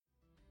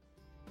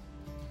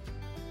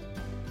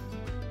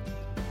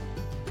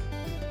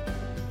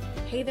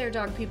Hey there,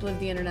 dog people of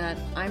the internet.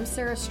 I'm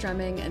Sarah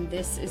Stremming, and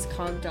this is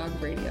Cog Dog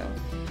Radio.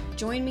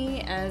 Join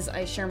me as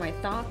I share my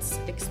thoughts,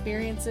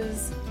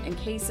 experiences, and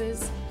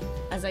cases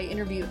as I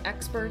interview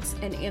experts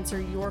and answer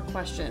your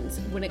questions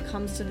when it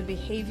comes to the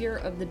behavior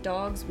of the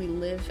dogs we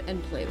live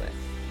and play with.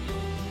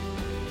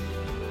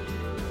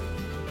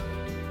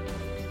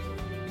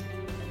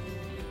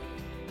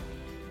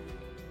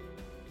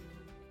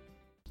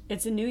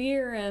 It's a new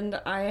year, and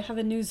I have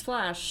a news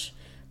flash.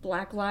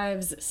 Black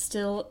lives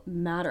still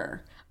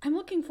matter. I'm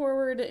looking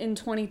forward in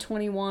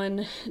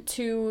 2021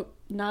 to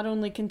not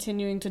only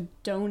continuing to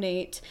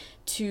donate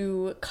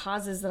to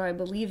causes that I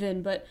believe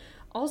in, but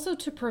also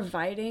to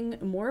providing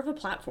more of a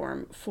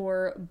platform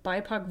for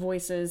BIPOC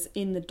voices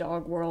in the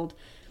dog world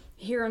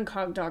here on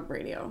Cog Dog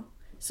Radio.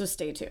 So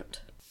stay tuned.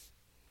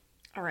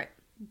 All right,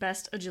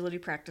 best agility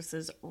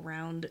practices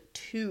round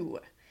 2.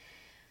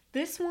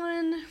 This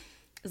one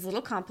is a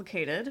little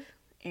complicated,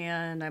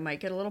 and I might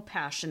get a little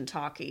passion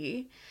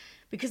talky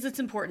because it's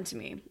important to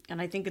me, and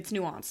I think it's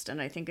nuanced,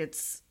 and I think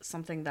it's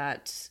something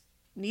that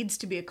needs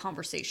to be a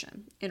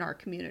conversation in our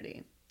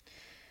community,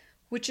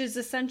 which is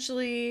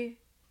essentially,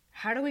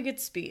 how do we get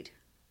speed?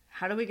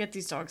 How do we get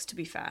these dogs to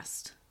be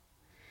fast?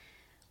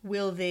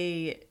 Will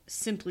they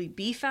simply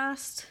be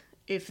fast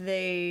if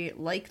they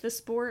like the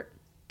sport?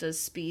 Does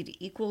speed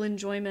equal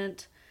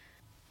enjoyment?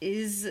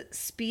 Is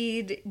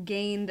speed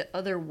gained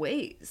other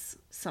ways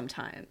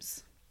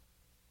sometimes?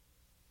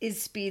 Is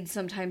speed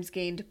sometimes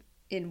gained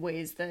in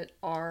ways that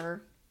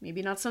are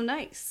maybe not so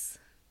nice,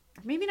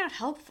 or maybe not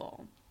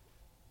helpful?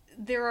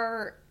 There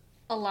are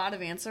a lot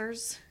of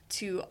answers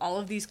to all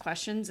of these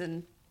questions,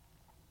 and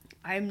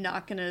I'm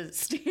not going to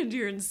stand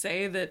here and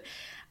say that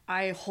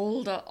I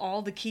hold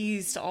all the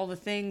keys to all the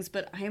things,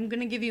 but I am going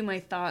to give you my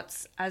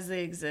thoughts as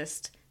they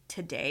exist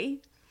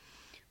today,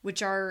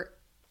 which are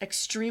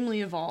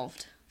extremely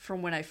evolved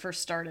from when I first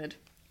started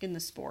in the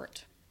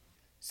sport.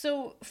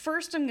 So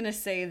first, I'm going to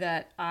say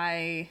that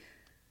I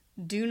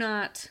do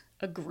not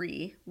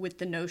agree with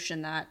the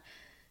notion that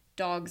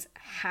dogs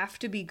have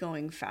to be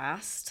going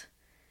fast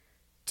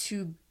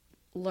to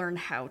learn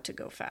how to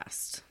go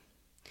fast.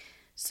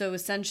 So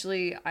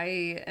essentially,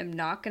 I am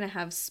not going to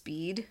have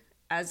speed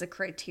as a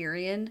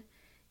criterion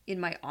in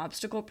my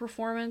obstacle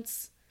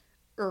performance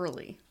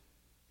early.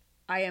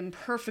 I am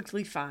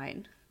perfectly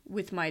fine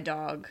with my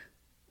dog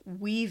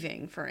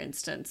weaving, for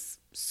instance,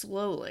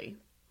 slowly,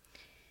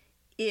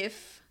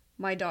 if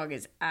my dog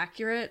is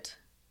accurate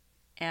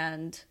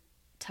and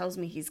tells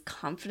me he's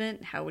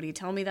confident. How would he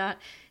tell me that?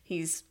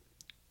 He's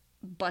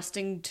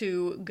busting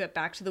to get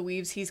back to the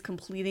weaves. He's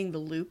completing the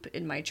loop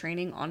in my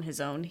training on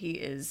his own. He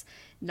is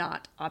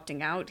not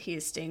opting out. He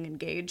is staying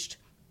engaged.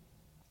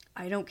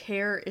 I don't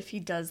care if he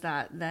does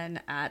that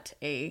then at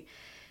a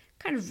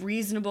kind of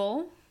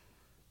reasonable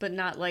but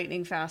not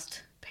lightning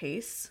fast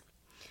pace,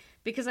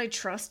 because I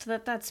trust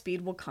that that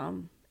speed will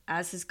come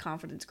as his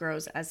confidence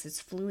grows, as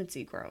his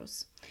fluency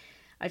grows.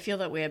 I feel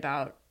that way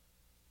about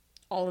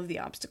all of the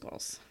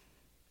obstacles.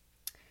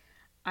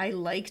 I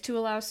like to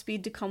allow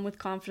speed to come with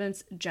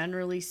confidence,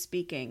 generally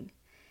speaking,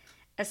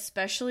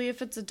 especially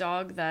if it's a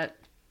dog that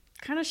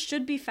kind of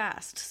should be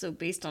fast. So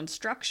based on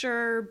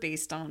structure,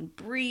 based on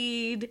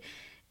breed,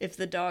 if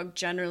the dog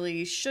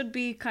generally should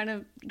be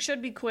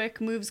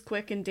quick, moves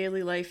quick in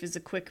daily life, is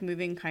a quick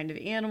moving kind of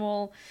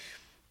animal,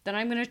 then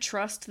I'm going to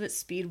trust that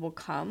speed will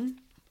come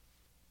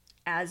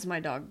as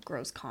my dog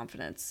grows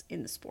confidence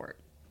in the sport.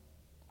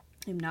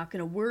 I'm not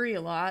going to worry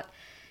a lot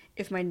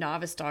if my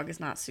novice dog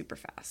is not super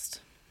fast.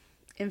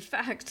 In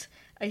fact,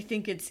 I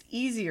think it's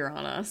easier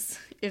on us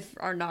if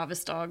our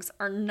novice dogs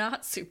are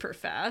not super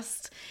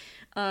fast,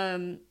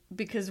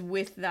 because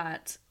with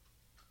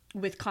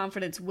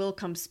confidence will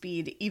come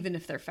speed. Even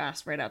if they're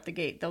fast right out the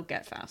gate, they'll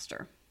get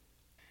faster.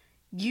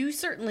 You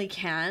certainly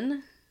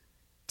can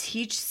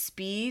teach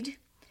speed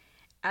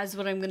as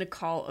what I'm going to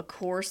call a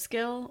core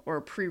skill or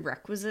a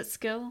prerequisite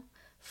skill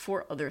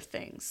for other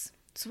things.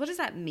 So what does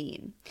that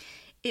mean?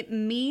 It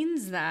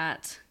means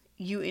that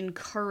you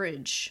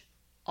encourage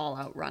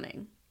all-out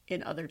running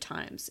in other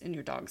times in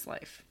your dog's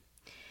life.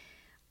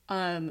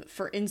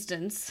 For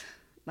instance,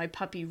 my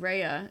puppy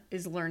Rhea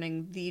is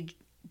learning the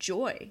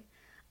joy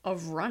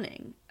of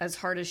running as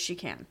hard as she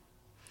can.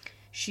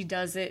 She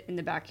does it in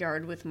the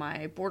backyard with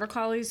my border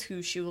collies,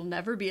 who she will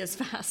never be as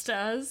fast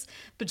as,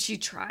 but she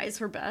tries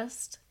her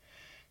best.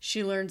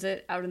 She learns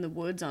it out in the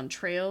woods on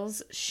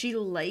trails. She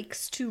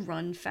likes to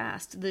run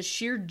fast. The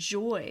sheer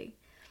joy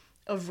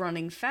of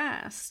running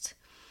fast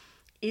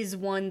is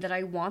one that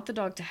I want the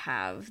dog to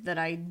have, that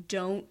I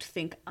don't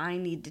think I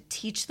need to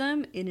teach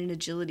them in an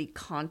agility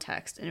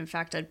context. And in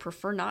fact, I'd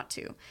prefer not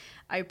to.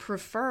 I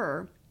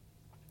prefer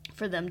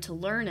for them to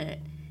learn it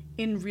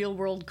in real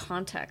world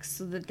context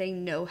so that they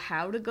know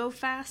how to go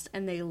fast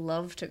and they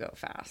love to go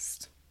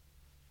fast.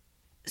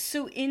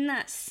 So in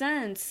that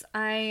sense,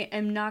 I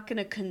am not going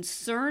to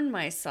concern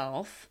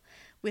myself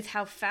with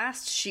how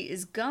fast she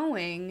is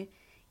going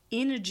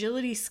in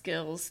agility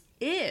skills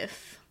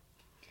if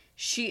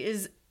she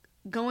is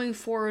going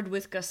forward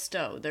with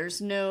gusto.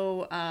 There's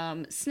no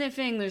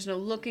sniffing, there's no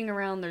looking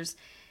around,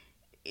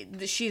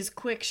 she's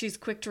quick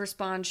to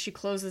respond, she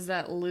closes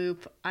that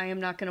loop. I am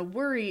not going to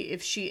worry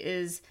if she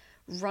is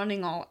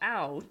running all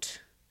out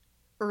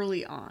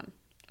early on.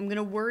 I'm going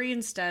to worry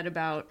instead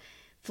about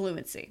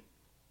fluency.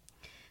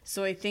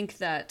 So I think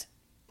that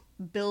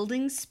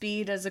building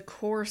speed as a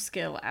core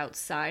skill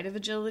outside of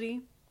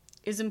agility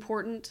is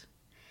important.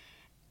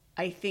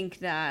 I think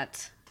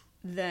that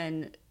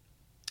then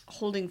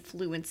holding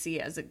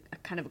fluency as a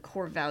kind of a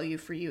core value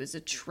for you as a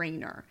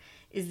trainer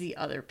is the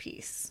other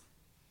piece.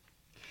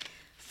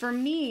 For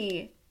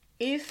me,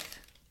 if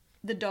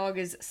the dog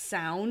is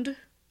sound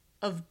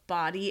of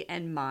body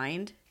and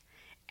mind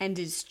and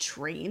is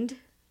trained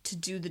to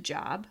do the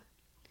job,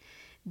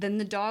 then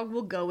the dog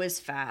will go as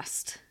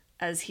fast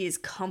as he is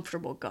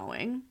comfortable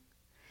going.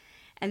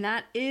 And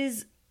that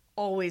is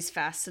always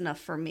fast enough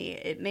for me.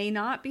 It may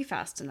not be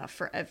fast enough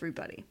for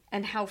everybody.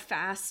 And how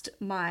fast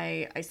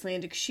my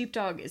Icelandic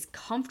sheepdog is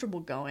comfortable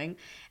going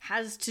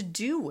has to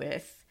do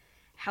with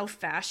how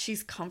fast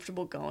she's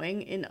comfortable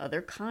going in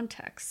other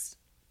contexts.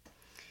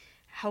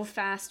 How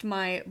fast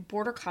my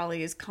border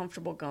collie is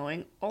comfortable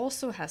going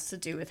also has to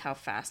do with how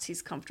fast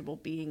he's comfortable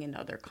being in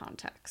other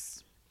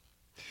contexts.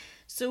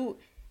 So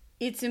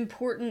it's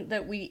important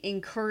that we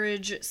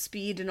encourage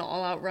speed and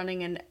all-out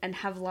running and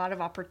have a lot of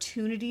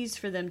opportunities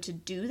for them to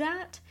do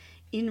that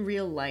in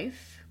real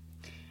life.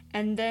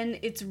 And then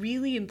it's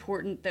really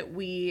important that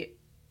we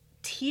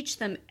teach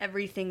them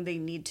everything they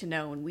need to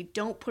know, and we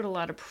don't put a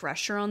lot of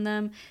pressure on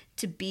them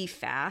to be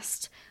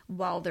fast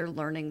while they're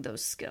learning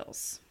those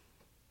skills.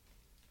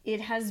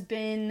 It has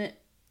been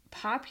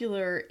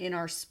popular in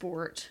our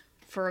sport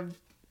for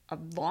a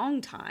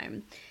long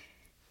time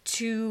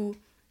to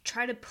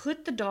try to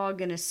put the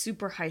dog in a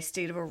super high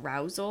state of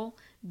arousal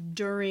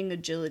during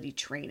agility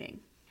training.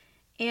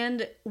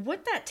 And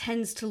what that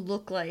tends to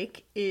look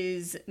like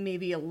is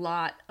maybe a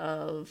lot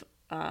of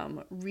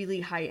really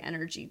high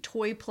energy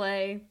toy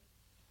play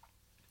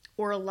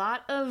or a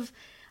lot of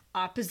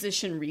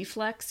opposition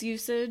reflex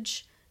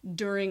usage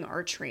during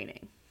our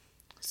training.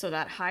 So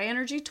that high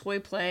energy toy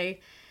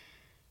play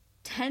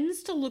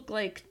tends to look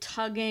like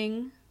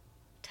tugging,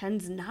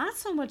 tends not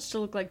so much to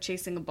look like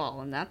chasing a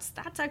ball, and that's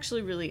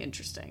actually really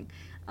interesting.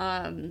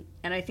 And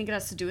I think it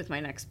has to do with my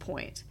next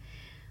point.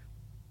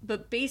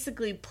 But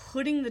basically,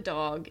 putting the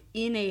dog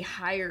in a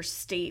higher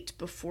state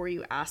before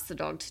you ask the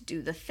dog to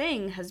do the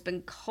thing has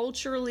been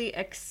culturally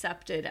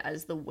accepted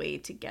as the way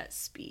to get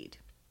speed.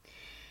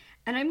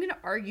 And I'm going to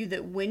argue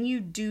that when you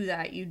do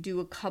that, you do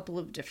a couple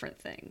of different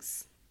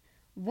things.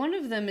 One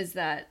of them is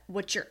that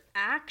what you're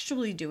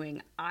actually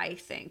doing, I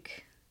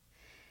think,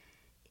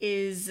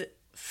 is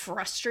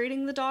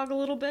frustrating the dog a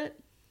little bit,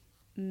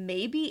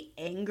 maybe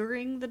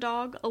angering the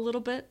dog a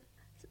little bit,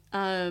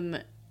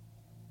 and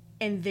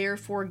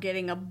therefore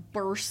getting a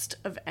burst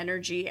of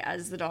energy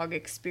as the dog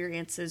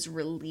experiences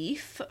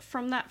relief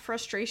from that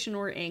frustration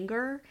or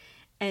anger,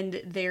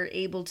 and they're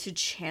able to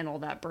channel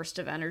that burst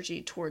of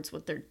energy towards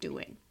what they're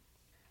doing.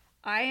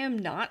 I am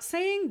not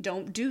saying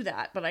don't do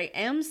that, but I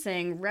am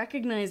saying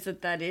recognize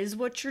that that is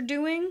what you're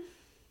doing,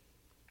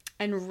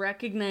 and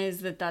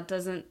recognize that that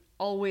doesn't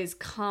always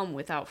come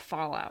without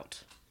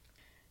fallout.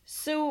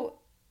 So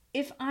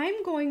if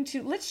I'm going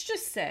to, let's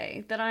just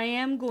say that I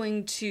am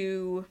going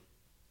to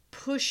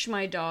push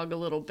my dog a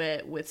little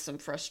bit with some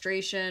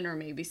frustration or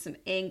maybe some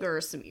anger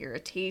or some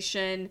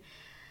irritation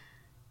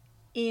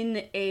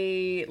in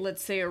a,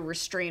 let's say, a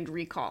restrained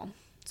recall.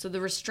 So the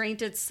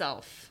restraint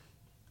itself,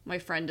 my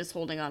friend is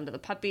holding on to the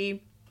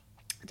puppy.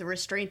 The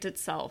restraint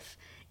itself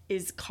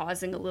is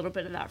causing a little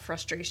bit of that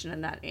frustration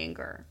and that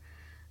anger.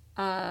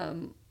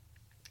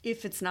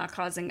 If it's not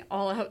causing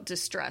all-out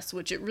distress,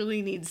 which it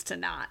really needs to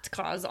not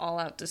cause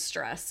all-out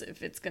distress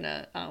if it's going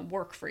to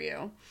work for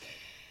you.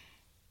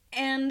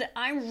 And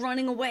I'm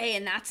running away,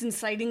 and that's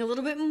inciting a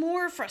little bit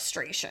more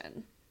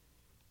frustration.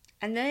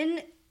 And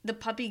then the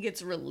puppy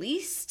gets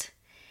released,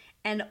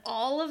 and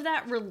all of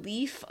that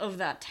relief of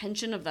that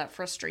tension, of that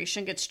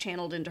frustration gets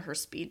channeled into her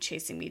speed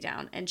chasing me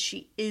down, and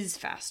she is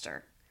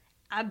faster,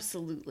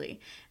 absolutely,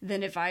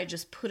 than if I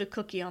just put a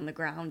cookie on the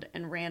ground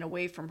and ran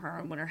away from her,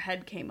 and when her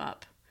head came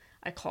up,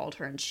 I called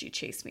her and she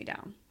chased me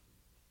down.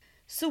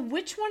 So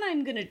which one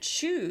I'm going to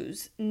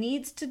choose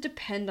needs to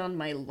depend on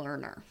my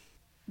learner.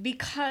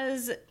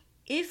 Because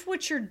if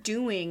what you're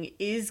doing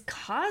is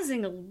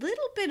causing a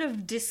little bit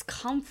of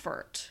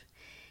discomfort,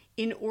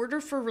 in order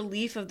for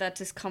relief of that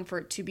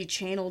discomfort to be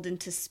channeled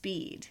into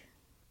speed,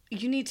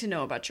 you need to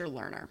know about your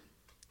learner.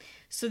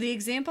 So the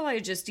example I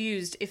just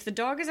used, if the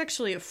dog is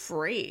actually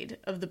afraid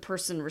of the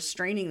person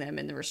restraining them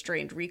in the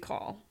restrained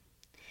recall,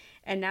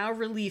 and now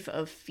relief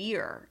of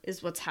fear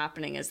is what's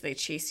happening as they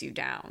chase you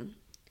down,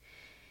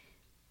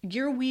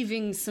 you're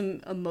weaving some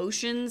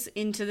emotions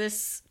into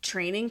this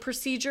training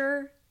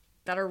procedure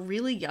that are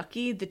really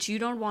yucky that you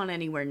don't want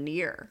anywhere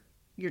near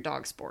your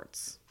dog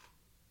sports.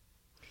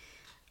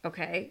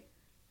 Okay,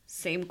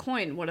 same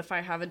coin. What if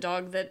I have a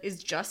dog that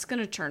is just going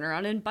to turn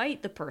around and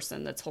bite the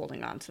person that's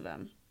holding on to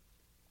them?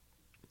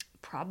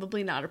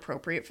 Probably not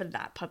appropriate for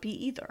that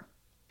puppy either.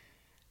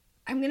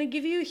 I'm going to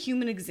give you a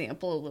human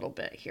example a little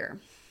bit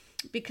here.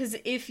 Because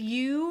if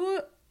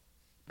you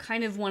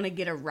kind of want to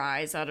get a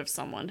rise out of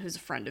someone who's a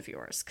friend of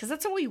yours, because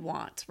that's what we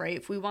want, right?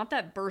 If we want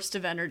that burst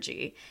of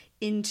energy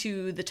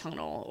into the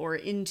tunnel or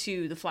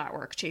into the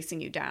flatwork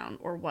chasing you down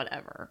or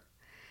whatever,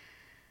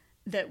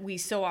 that we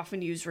so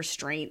often use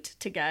restraint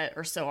to get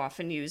or so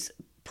often use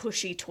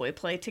pushy toy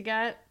play to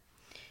get,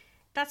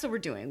 that's what we're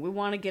doing. We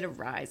want to get a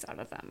rise out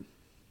of them.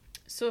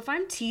 So if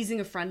I'm teasing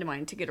a friend of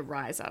mine to get a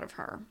rise out of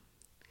her,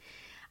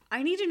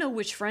 I need to know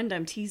which friend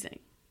I'm teasing,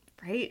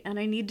 right? And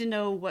I need to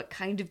know what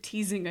kind of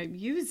teasing I'm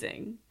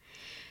using.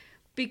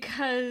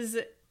 Because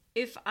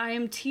if I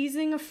am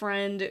teasing a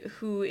friend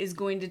who is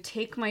going to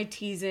take my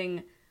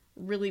teasing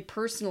really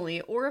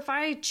personally, or if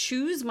I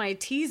choose my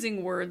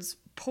teasing words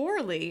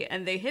poorly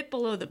and they hit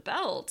below the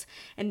belt,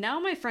 and now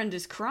my friend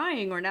is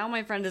crying, or now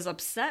my friend is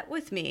upset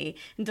with me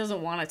and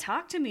doesn't want to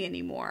talk to me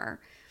anymore,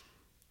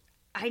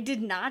 I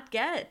did not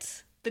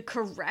get the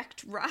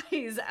correct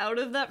rise out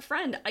of that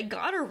friend. I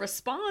got a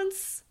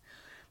response,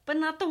 but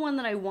not the one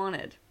that I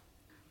wanted.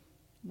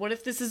 What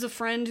if this is a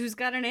friend who's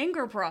got an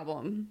anger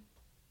problem?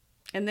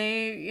 And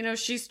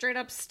she straight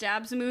up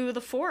stabs me with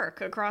a fork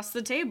across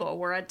the table.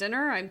 We're at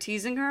dinner, I'm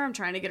teasing her, I'm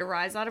trying to get a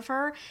rise out of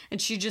her,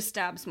 and she just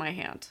stabs my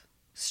hand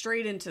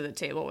straight into the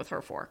table with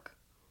her fork.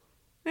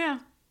 Yeah,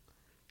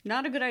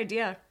 not a good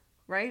idea,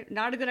 right?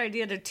 Not a good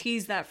idea to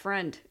tease that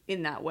friend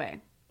in that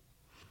way.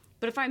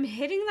 But if I'm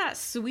hitting that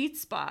sweet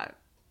spot,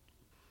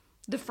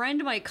 the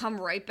friend might come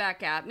right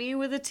back at me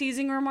with a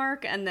teasing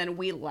remark, and then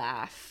we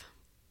laugh.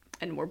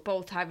 And we're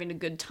both having a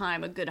good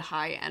time, a good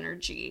high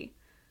energy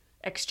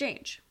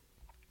exchange.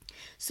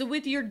 So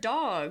with your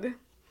dog,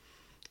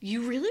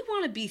 you really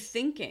want to be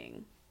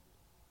thinking,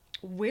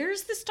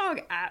 where's this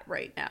dog at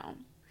right now?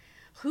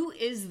 Who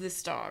is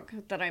this dog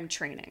that I'm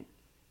training?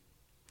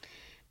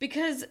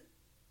 Because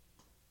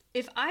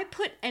if I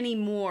put any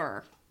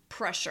more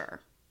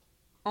pressure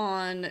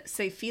on,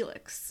 say,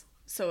 Felix,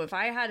 so if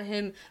I had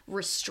him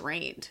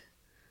restrained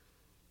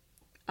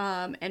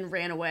and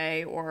ran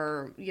away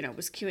or,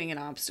 was cueing an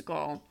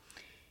obstacle,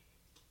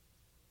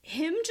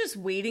 him just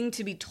waiting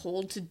to be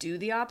told to do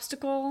the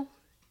obstacle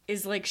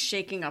is like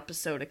shaking up a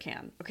soda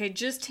can. Okay,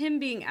 just him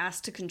being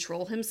asked to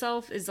control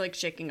himself is like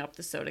shaking up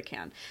the soda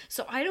can.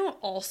 So I don't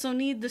also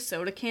need the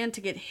soda can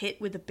to get hit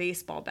with a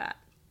baseball bat,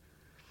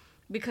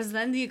 because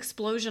then the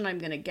explosion I'm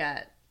going to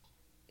get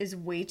is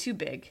way too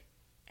big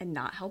and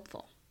not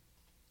helpful.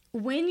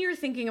 When you're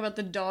thinking about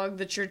the dog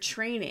that you're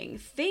training,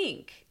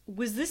 think,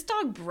 was this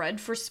dog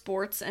bred for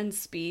sports and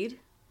speed?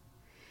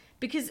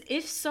 Because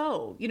if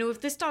so,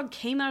 if this dog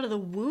came out of the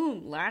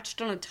womb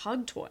latched on a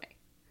tug toy,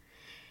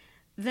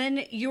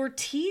 then your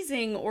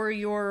teasing or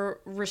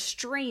your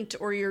restraint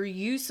or your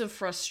use of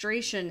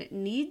frustration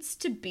needs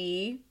to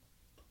be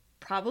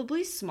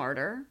probably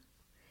smarter,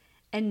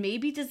 and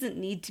maybe doesn't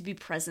need to be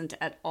present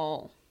at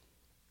all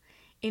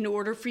in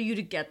order for you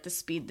to get the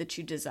speed that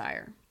you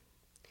desire.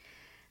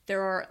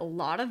 There are a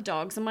lot of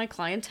dogs in my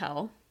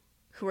clientele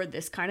who are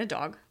this kind of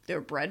dog. They're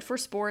bred for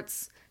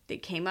sports. They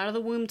came out of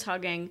the womb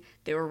tugging.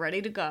 They were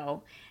ready to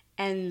go.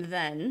 And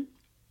then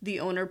the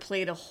owner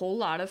played a whole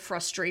lot of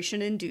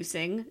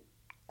frustration-inducing,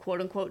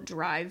 quote-unquote,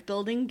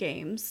 drive-building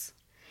games.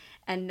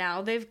 And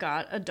now they've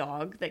got a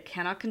dog that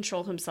cannot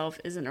control himself,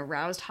 is an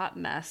aroused hot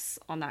mess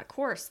on that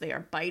course. They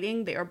are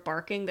biting, they are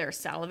barking, they are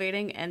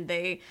salivating, and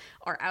they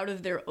are out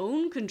of their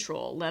own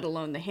control, let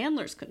alone the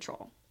handler's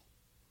control.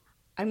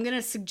 I'm going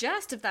to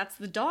suggest, if that's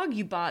the dog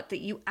you bought, that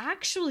you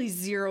actually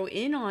zero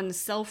in on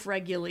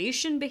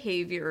self-regulation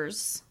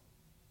behaviors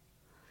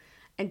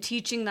and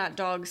teaching that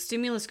dog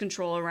stimulus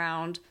control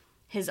around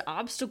his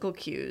obstacle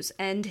cues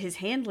and his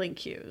handling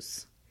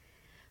cues,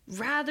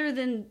 rather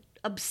than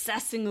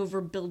obsessing over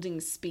building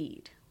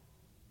speed.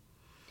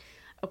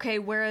 Okay,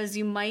 whereas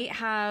you might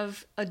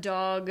have a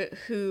dog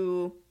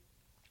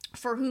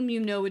for whom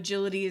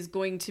agility is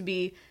going to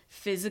be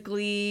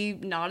physically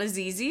not as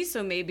easy,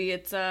 so maybe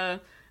it's a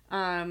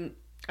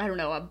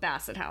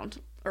basset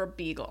hound or a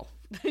beagle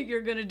that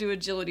you're going to do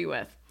agility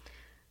with.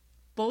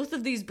 Both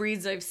of these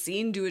breeds I've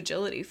seen do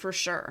agility for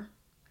sure.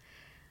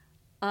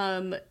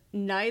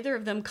 Neither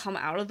of them come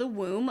out of the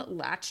womb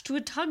latched to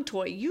a tug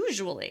toy,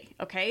 usually,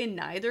 okay? And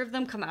neither of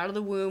them come out of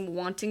the womb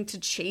wanting to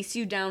chase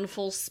you down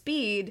full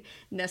speed,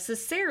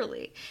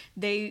 necessarily.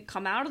 They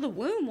come out of the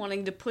womb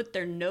wanting to put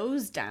their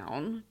nose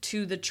down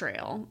to the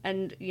trail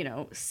and,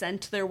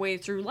 scent their way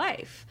through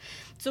life.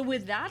 So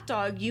with that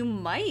dog, you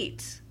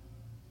might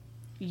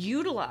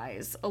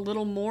utilize a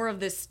little more of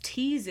this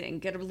teasing,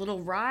 get a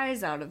little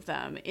rise out of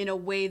them in a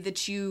way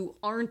that you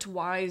aren't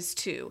wise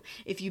to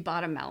if you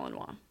bought a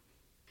Malinois.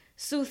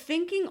 So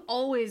thinking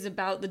always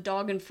about the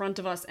dog in front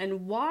of us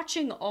and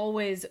watching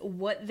always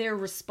what their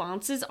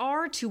responses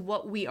are to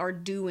what we are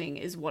doing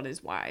is what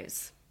is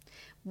wise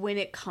when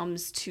it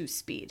comes to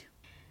speed.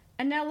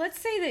 And now let's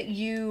say that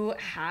you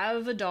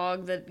have a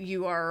dog that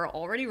you are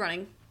already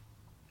running,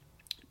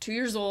 2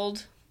 years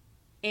old,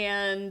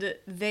 and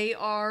they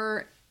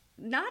are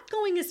not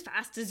going as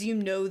fast as you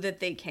know that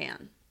they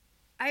can.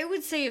 I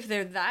would say if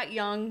they're that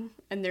young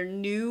and they're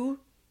new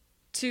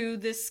to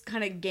this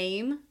kind of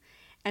game,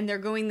 and they're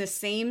going the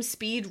same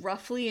speed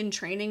roughly in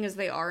training as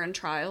they are in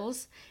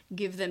trials,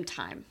 give them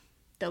time.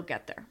 They'll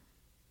get there.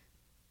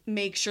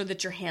 Make sure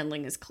that your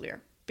handling is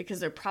clear, because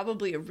they're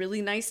probably a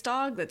really nice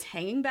dog that's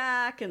hanging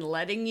back and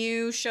letting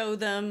you show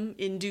them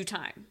in due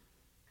time.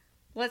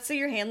 Let's say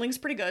your handling's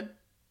pretty good,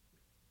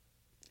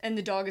 and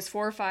the dog is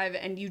 4 or 5,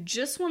 and you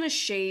just want to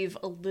shave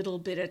a little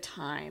bit of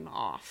time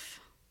off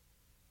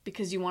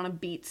because you want to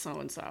beat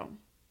so-and-so.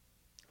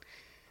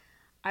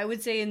 I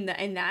would say in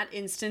that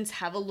instance,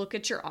 have a look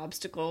at your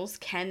obstacles.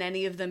 Can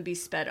any of them be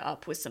sped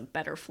up with some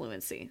better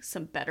fluency,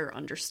 some better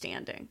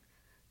understanding?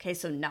 Okay,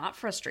 so not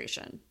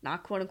frustration,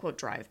 not quote-unquote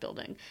drive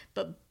building,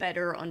 but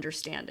better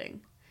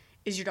understanding.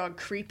 Is your dog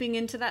creeping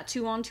into that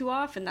 2-on,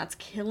 2-off, and that's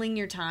killing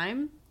your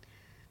time?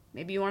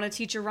 Maybe you want to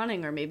teach a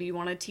running, or maybe you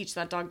want to teach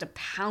that dog to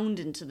pound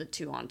into the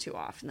 2-on,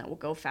 2-off, and that will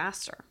go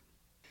faster.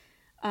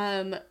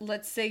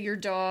 Let's say your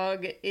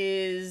dog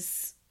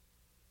is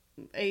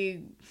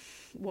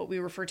what we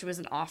refer to as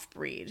an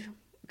off-breed.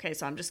 Okay,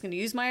 so I'm just going to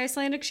use my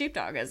Icelandic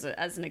sheepdog as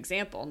an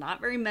example.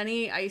 Not very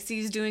many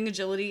ICs doing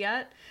agility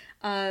yet.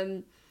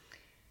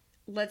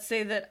 Let's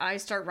say that I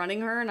start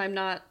running her and I'm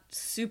not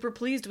super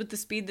pleased with the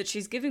speed that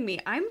she's giving me.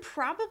 I'm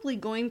probably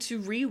going to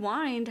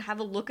rewind, have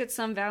a look at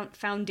some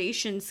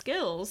foundation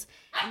skills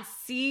and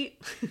see,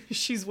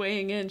 she's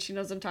weighing in, she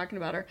knows I'm talking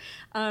about her,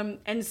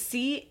 and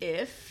see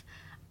if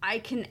I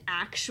can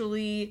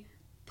actually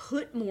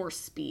put more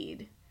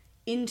speed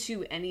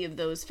into any of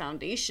those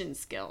foundation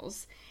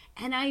skills.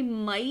 And I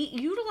might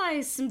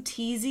utilize some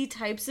teasy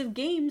types of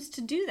games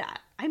to do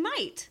that. I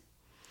might.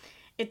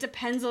 It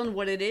depends on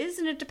what it is,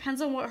 and it depends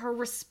on what her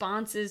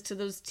response is to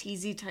those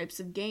teasy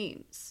types of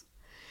games.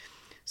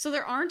 So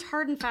there aren't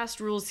hard and fast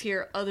rules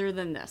here other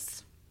than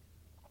this.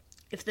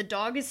 If the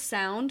dog is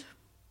sound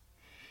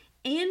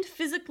and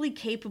physically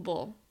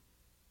capable,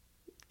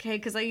 okay,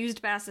 because I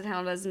used Basset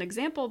Hound as an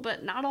example,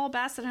 but not all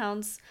Basset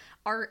Hounds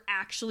are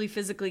actually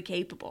physically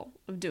capable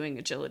of doing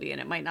agility, and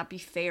it might not be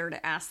fair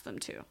to ask them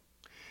to.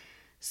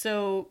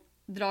 So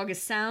the dog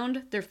is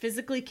sound, they're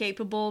physically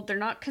capable, they're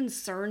not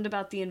concerned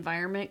about the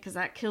environment because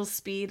that kills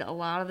speed a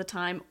lot of the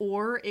time,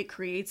 or it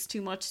creates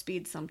too much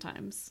speed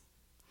sometimes.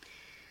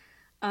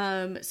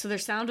 So they're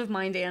sound of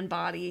mind and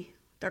body,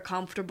 they're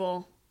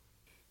comfortable.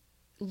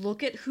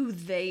 Look at who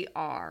they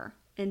are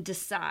and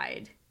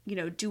decide,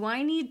 do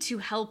I need to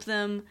help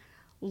them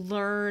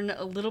learn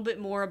a little bit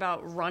more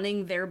about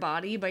running their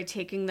body by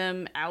taking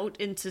them out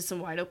into some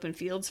wide open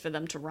fields for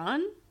them to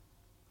run?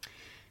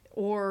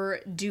 Or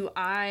do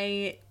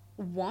I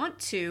want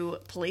to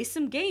play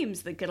some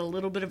games that get a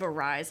little bit of a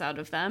rise out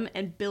of them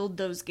and build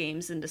those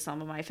games into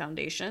some of my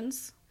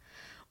foundations?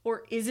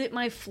 Or is it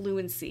my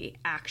fluency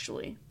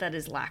actually that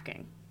is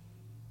lacking?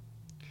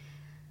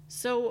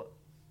 So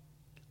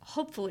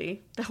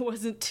hopefully that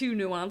wasn't too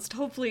nuanced.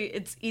 Hopefully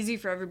it's easy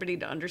for everybody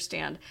to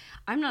understand.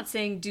 I'm not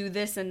saying do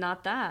this and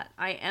not that.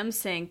 I am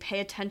saying pay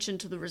attention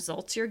to the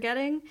results you're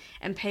getting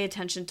and pay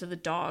attention to the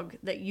dog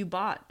that you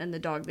bought and the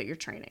dog that you're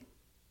training.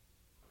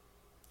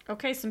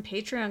 Okay, some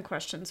Patreon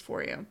questions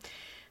for you.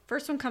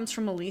 First one comes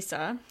from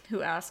Elisa,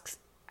 who asks,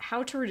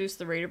 how to reduce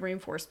the rate of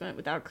reinforcement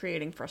without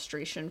creating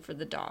frustration for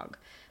the dog.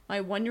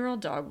 My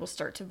 1-year-old dog will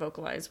start to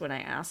vocalize when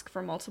I ask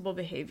for multiple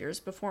behaviors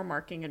before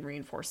marking and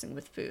reinforcing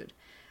with food.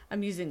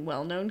 I'm using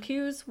well-known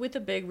cues with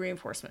a big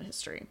reinforcement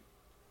history.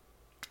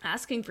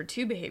 Asking for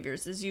 2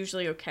 behaviors is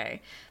usually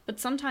okay, but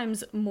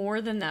sometimes more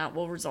than that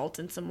will result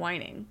in some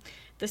whining.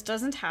 This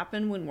doesn't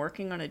happen when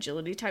working on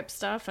agility type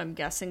stuff, I'm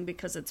guessing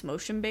because it's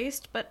motion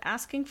based, but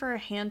asking for a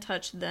hand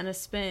touch, then a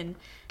spin,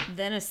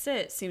 then a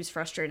sit seems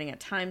frustrating at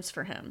times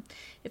for him.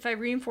 If I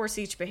reinforce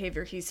each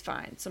behavior, he's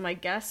fine. So my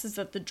guess is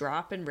that the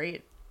drop in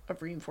rate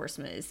of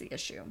reinforcement is the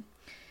issue.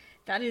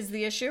 That is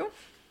the issue.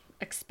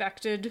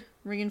 Expected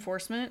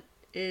reinforcement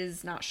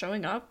is not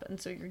showing up, and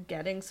so you're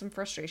getting some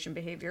frustration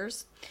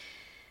behaviors.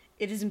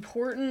 It is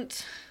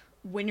important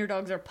when your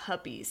dogs are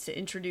puppies to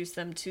introduce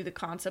them to the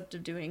concept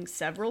of doing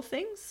several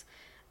things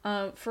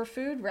for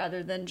food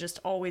rather than just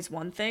always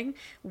one thing.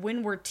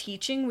 When we're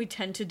teaching, we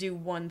tend to do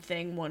one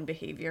thing, one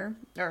behavior,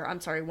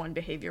 one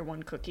behavior,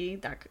 one cookie,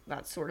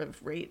 that sort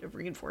of rate of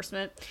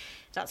reinforcement,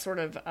 that sort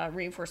of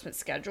reinforcement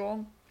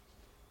schedule.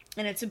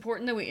 And it's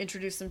important that we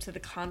introduce them to the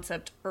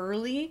concept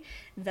early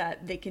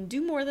that they can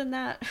do more than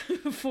that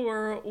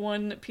for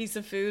one piece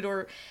of food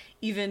or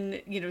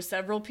even,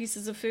 several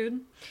pieces of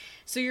food.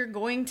 So you're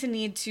going to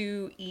need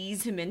to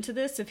ease him into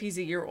this if he's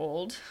a year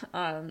old.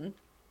 You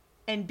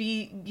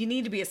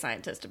need to be a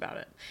scientist about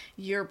it.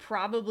 You're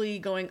probably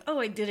going, oh,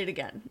 I did it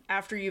again,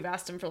 after you've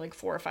asked him for like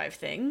 4 or 5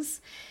 things.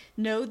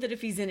 Know that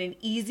if he's in an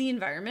easy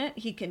environment,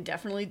 he can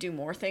definitely do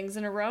more things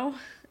in a row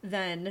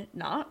than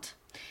not.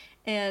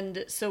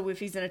 And so if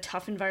he's in a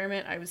tough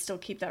environment, I would still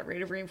keep that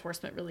rate of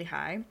reinforcement really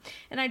high.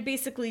 And I'd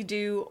basically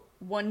do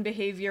 1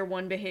 behavior,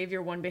 1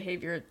 behavior, 1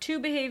 behavior, 2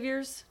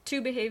 behaviors,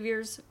 2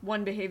 behaviors,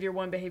 1 behavior,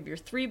 1 behavior,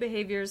 3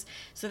 behaviors.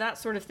 So that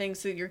sort of thing.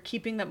 So you're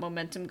keeping that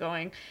momentum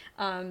going.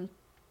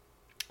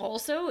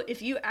 Also,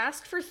 if you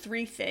ask for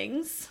 3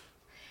 things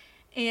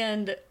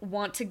and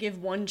want to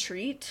give 1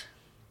 treat,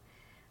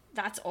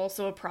 That's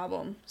also a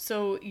problem.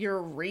 So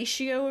your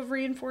ratio of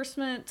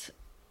reinforcement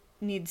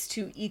needs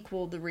to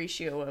equal the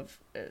ratio of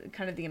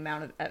kind of the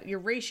amount of your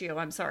ratio,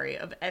 I'm sorry,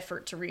 of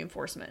effort to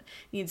reinforcement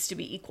needs to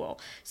be equal.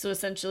 So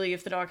essentially,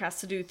 if the dog has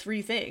to do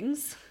 3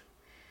 things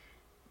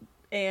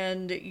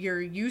and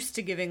you're used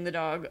to giving the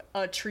dog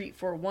a treat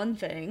for 1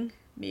 thing,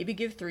 maybe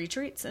give 3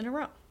 treats in a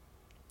row.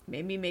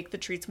 Maybe make the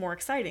treats more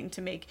exciting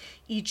to make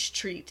each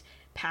treat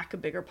pack a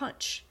bigger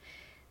punch.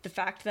 The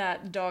fact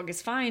that the dog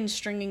is fine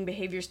stringing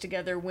behaviors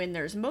together when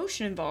there's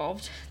motion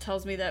involved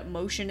tells me that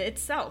motion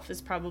itself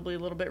is probably a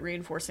little bit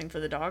reinforcing for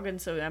the dog, and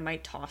so I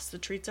might toss the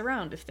treats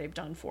around if they've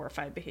done 4 or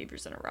 5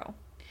 behaviors in a row.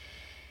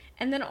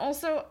 And then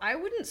also, I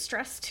wouldn't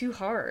stress too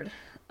hard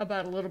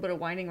about a little bit of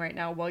whining right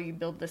now while you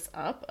build this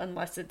up,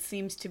 unless it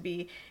seems to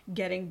be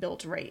getting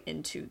built right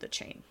into the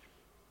chain.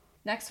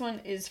 Next one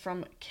is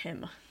from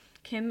Kim.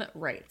 Kim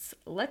writes,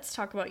 let's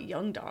talk about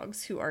young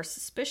dogs who are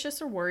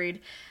suspicious or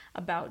worried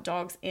about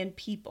dogs and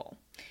people.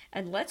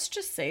 And let's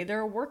just say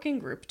they're a working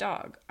group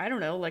dog. I don't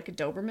know, like a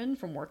Doberman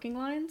from Working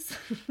Lines,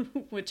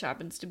 which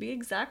happens to be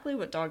exactly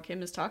what dog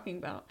Kim is talking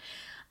about.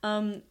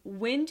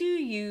 When do you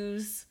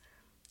use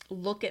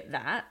look at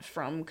that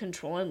from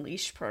Control and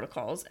Leash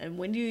protocols, and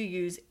when do you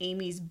use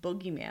Amy's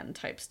boogeyman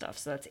type stuff?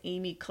 So that's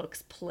Amy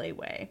Cook's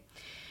Playway.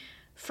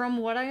 From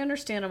what I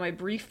understand on my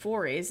brief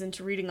forays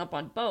into reading up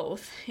on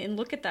both, in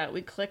Look at That,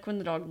 we click when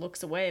the dog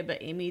looks away, but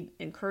Amy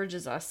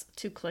encourages us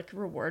to click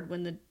reward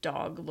when the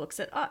dog looks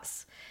at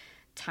us.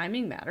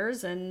 Timing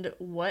matters, and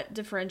what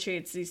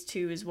differentiates these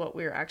two is what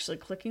we're actually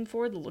clicking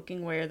for, the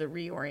looking away or the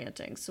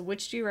reorienting. So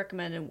which do you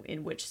recommend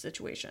in which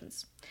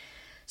situations?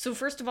 So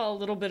first of all, a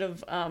little bit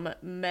of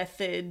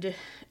method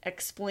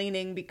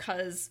explaining,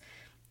 because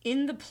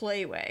in the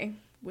Playway,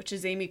 which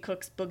is Amy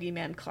Cook's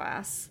Boogeyman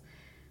class,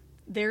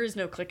 there is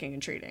no clicking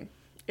and treating.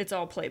 It's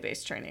all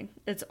play-based training.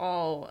 It's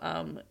all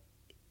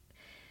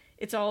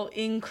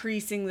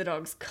increasing the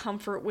dog's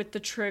comfort with the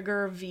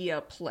trigger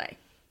via play.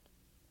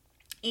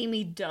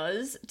 Amy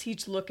does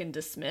teach look and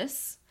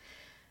dismiss,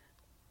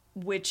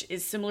 which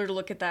is similar to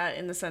Look at That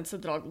in the sense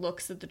that the dog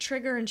looks at the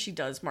trigger and she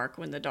does mark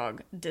when the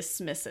dog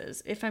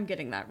dismisses, if I'm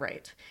getting that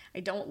right.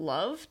 I don't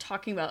love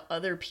talking about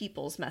other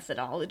people's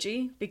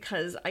methodology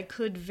because I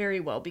could very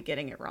well be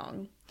getting it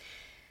wrong.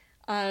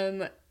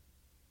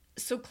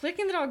 So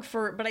clicking the dog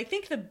for, but I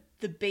think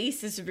the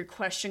basis of your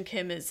question,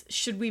 Kim, is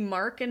should we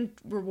mark and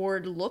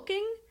reward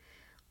looking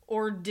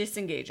or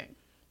disengaging?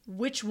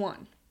 Which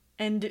one?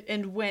 And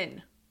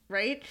when,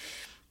 right?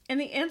 And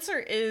the answer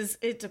is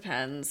it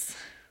depends.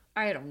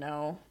 I don't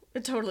know.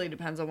 It totally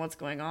depends on what's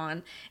going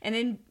on. And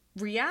in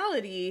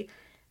reality,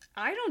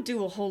 I don't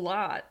do a whole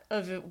lot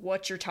of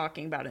what you're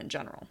talking about in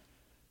general.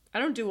 I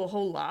don't do a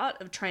whole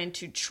lot of trying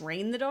to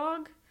train the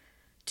dog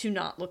to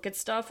not look at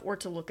stuff or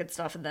to look at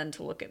stuff and then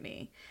to look at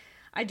me.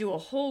 I do a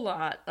whole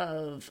lot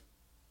of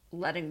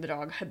letting the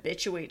dog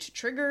habituate to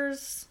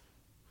triggers,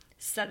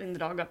 setting the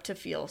dog up to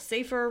feel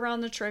safer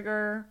around the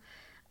trigger.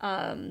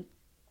 I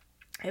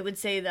would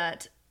say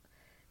that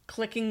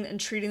clicking and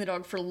treating the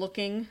dog for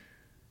looking,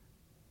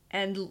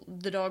 and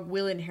the dog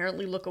will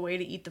inherently look away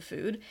to eat the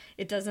food.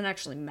 It doesn't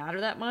actually matter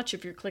that much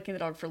if you're clicking the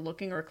dog for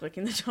looking or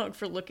clicking the dog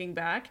for looking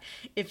back.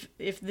 If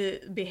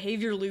the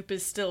behavior loop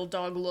is still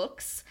dog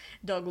looks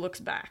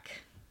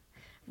back,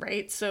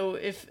 right? So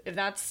if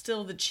that's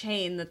still the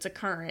chain that's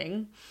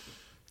occurring,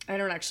 I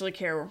don't actually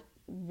care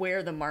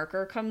where the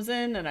marker comes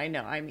in. And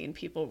I mean,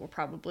 people will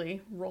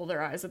probably roll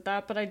their eyes at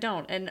that, but I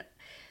don't. And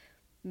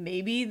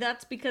maybe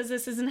that's because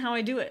this isn't how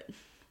I do it.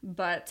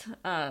 But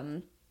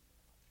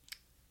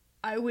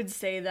I would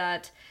say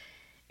that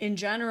in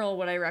general,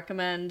 what I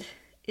recommend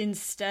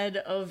instead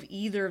of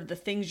either of the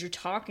things you're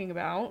talking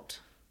about,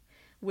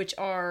 which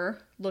are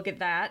Look at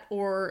That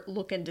or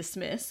look and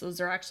dismiss, those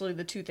are actually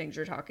the 2 things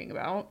you're talking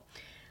about.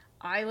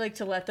 I like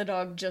to let the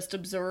dog just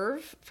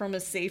observe from a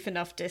safe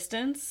enough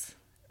distance.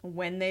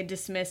 When they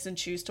dismiss and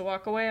choose to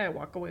walk away, I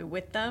walk away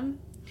with them.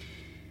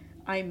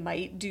 I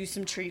might do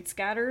some treat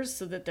scatters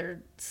so that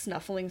they're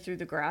snuffling through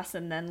the grass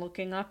and then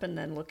looking up and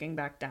then looking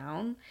back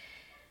down.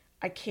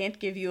 I can't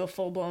give you a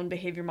full-blown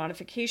behavior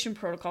modification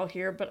protocol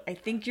here, but I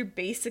think you're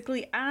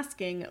basically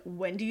asking,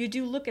 when do you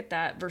do Look at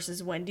That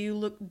versus when do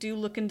you do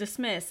look and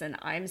dismiss? And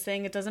I'm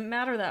saying it doesn't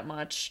matter that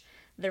much.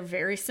 They're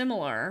very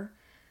similar.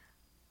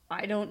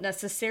 I don't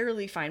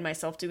necessarily find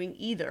myself doing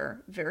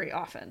either very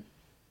often.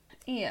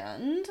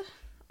 And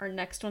our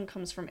next one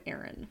comes from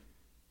Erin.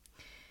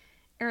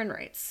 Erin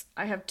writes,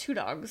 I have 2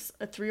 dogs,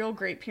 a 3-year-old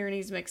Great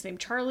Pyrenees mix named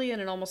Charlie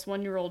and an almost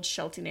 1-year-old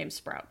Sheltie named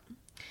Sprout.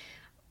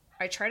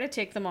 I try to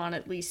take them on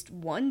at least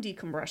 1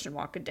 decompression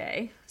walk a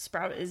day.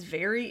 Sprout is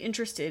very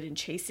interested in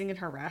chasing and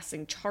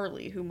harassing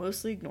Charlie, who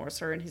mostly ignores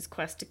her in his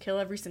quest to kill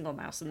every single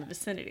mouse in the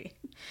vicinity.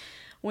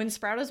 When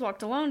Sprout is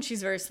walked alone,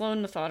 she's very slow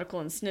and methodical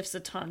and sniffs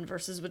a ton,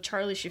 versus with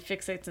Charlie, she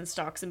fixates and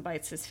stalks and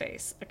bites his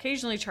face.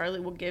 Occasionally,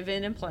 Charlie will give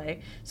in and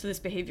play, so this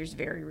behavior is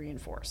very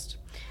reinforced.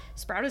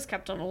 Sprout is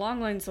kept on a long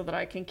line so that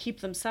I can keep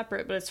them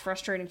separate, but it's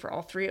frustrating for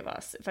all 3 of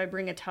us. If I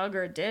bring a tug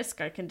or a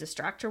disc, I can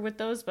distract her with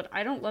those, but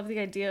I don't love the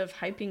idea of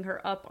hyping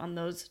her up on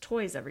those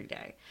toys every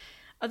day.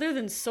 Other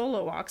than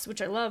solo walks,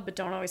 which I love but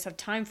don't always have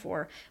time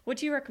for, what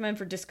do you recommend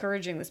for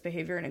discouraging this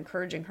behavior and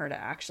encouraging her to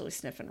actually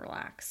sniff and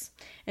relax?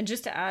 And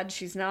just to add,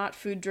 she's not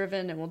food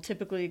driven and will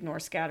typically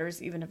ignore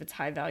scatters even if it's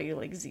high value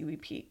like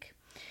Ziwi Peak.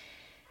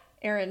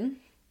 Erin,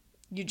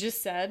 you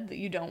just said that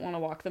you don't want to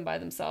walk them by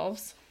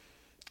themselves,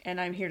 and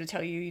I'm here to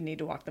tell you you need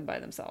to walk them by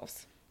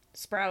themselves.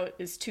 Sprout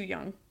is too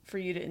young for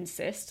you to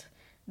insist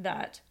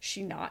that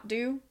she not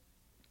do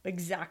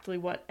exactly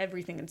what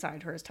everything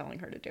inside her is telling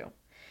her to do.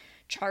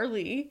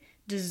 Charlie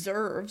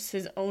deserves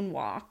his own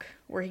walk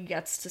where he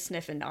gets to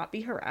sniff and not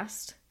be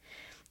harassed.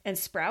 And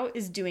Sprout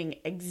is doing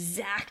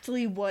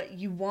exactly what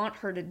you want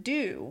her to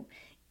do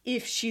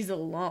if she's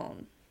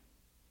alone.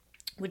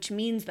 Which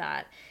means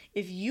that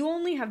if you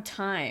only have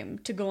time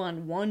to go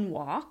on one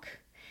walk,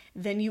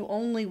 then you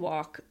only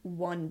walk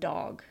one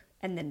dog.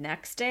 And the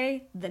next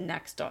day,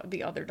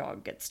 the other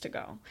dog gets to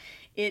go.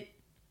 It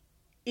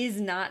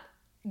is not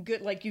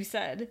good, like you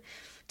said.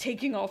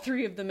 Taking all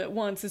three of them at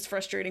once is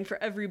frustrating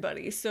for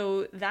everybody.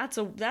 So that's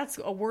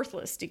a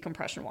worthless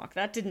decompression walk.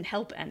 That didn't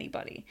help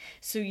anybody.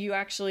 So you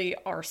actually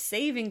are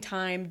saving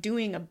time,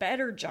 doing a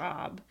better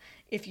job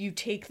if you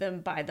take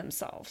them by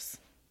themselves.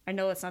 I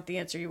know that's not the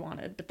answer you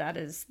wanted, but that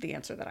is the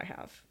answer that I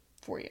have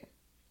for you.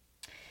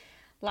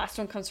 Last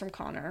one comes from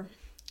Connor.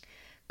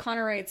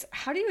 Connor writes,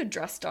 how do you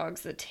address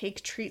dogs that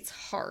take treats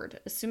hard,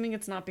 assuming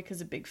it's not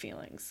because of big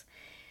feelings?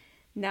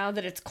 Now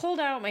that it's cold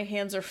out, my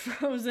hands are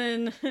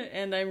frozen,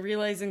 and I'm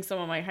realizing some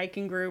of my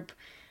hiking group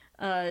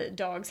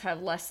dogs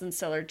have less than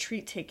stellar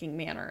treat-taking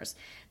manners.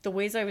 The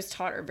ways I was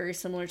taught are very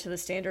similar to the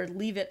standard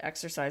leave-it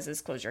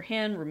exercises, close your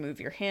hand,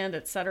 remove your hand,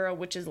 etc.,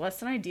 which is less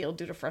than ideal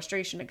due to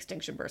frustration,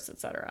 extinction bursts,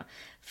 etc.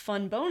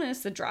 Fun bonus,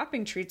 the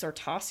dropping treats or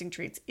tossing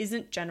treats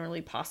isn't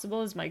generally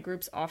possible, as my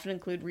groups often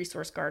include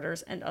resource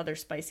guarders and other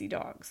spicy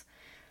dogs.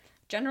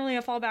 Generally,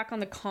 I fall back on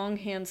the Kong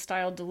hand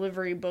style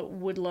delivery, but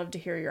would love to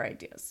hear your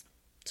ideas.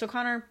 So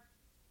Connor,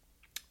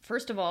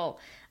 first of all,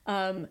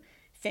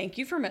 thank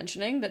you for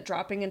mentioning that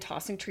dropping and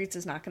tossing treats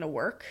is not going to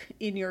work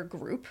in your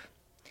group,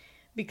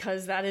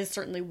 because that is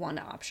certainly one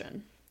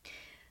option.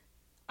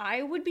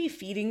 I would be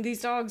feeding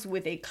these dogs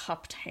with a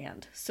cupped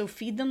hand. So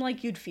feed them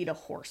like you'd feed a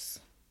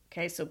horse.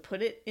 Okay, so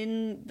put it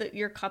in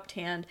your cupped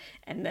hand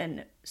and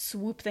then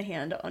swoop the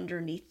hand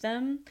underneath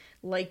them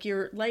like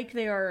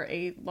they are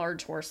a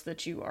large horse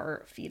that you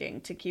are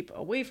feeding to keep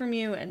away from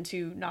you and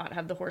to not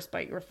have the horse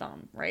bite your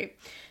thumb, right?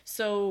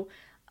 So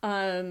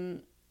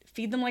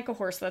feed them like a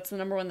horse. That's the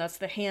number one. That's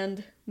the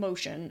hand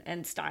motion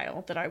and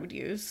style that I would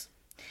use.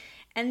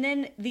 And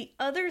then the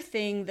other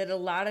thing that a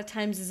lot of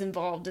times is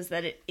involved is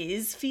that it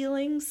is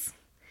feelings.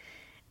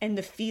 And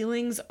the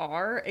feelings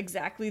are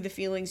exactly the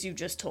feelings you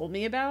just told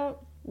me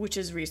about, which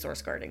is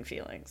resource guarding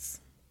feelings,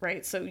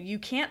 right? So you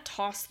can't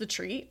toss the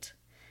treat,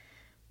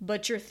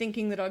 but you're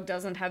thinking the dog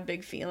doesn't have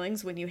big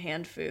feelings when you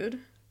hand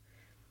food.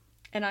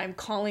 And I'm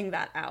calling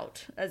that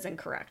out as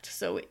incorrect.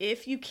 So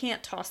if you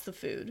can't toss the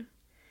food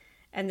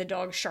and the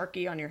dog's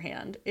sharky on your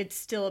hand, it's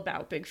still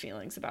about big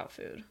feelings about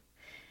food.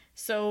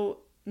 So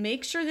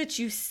make sure that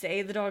you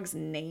say the dog's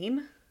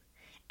name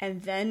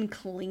and then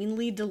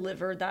cleanly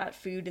deliver that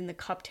food in the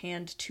cupped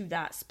hand to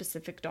that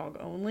specific dog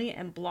only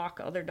and block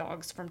other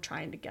dogs from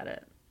trying to get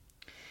it.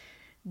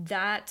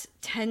 That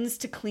tends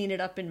to clean it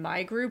up in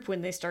my group.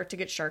 When they start to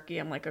get sharky,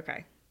 I'm like,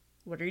 okay,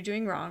 what are you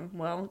doing wrong?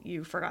 Well,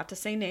 you forgot to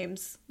say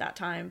names that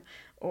time,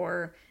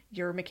 or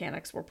your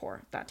mechanics were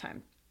poor that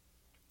time.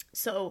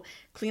 So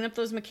clean up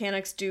those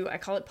mechanics. I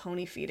call it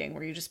pony feeding,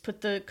 where you just put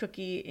the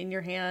cookie in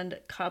your hand,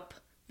 cup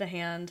the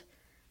hand,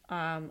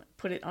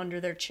 put it under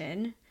their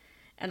chin,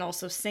 and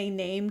also say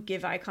name,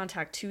 give eye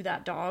contact to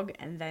that dog,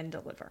 and then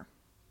deliver.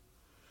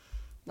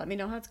 Let me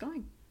know how it's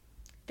going.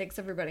 Thanks,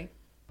 everybody.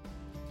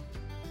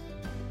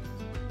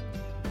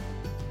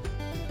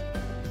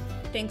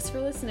 Thanks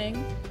for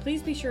listening.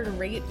 Please be sure to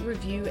rate,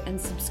 review, and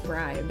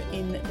subscribe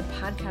in the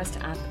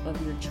podcast app of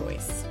your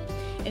choice.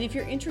 And if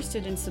you're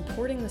interested in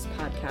supporting this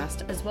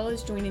podcast, as well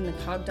as joining the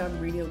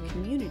CogDog Radio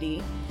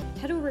community,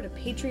 head over to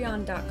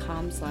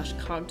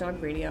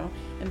patreon.com/CogDogRadio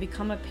and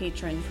become a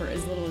patron for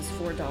as little as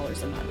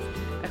 $4 a month.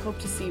 I hope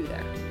to see you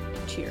there.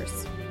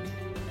 Cheers.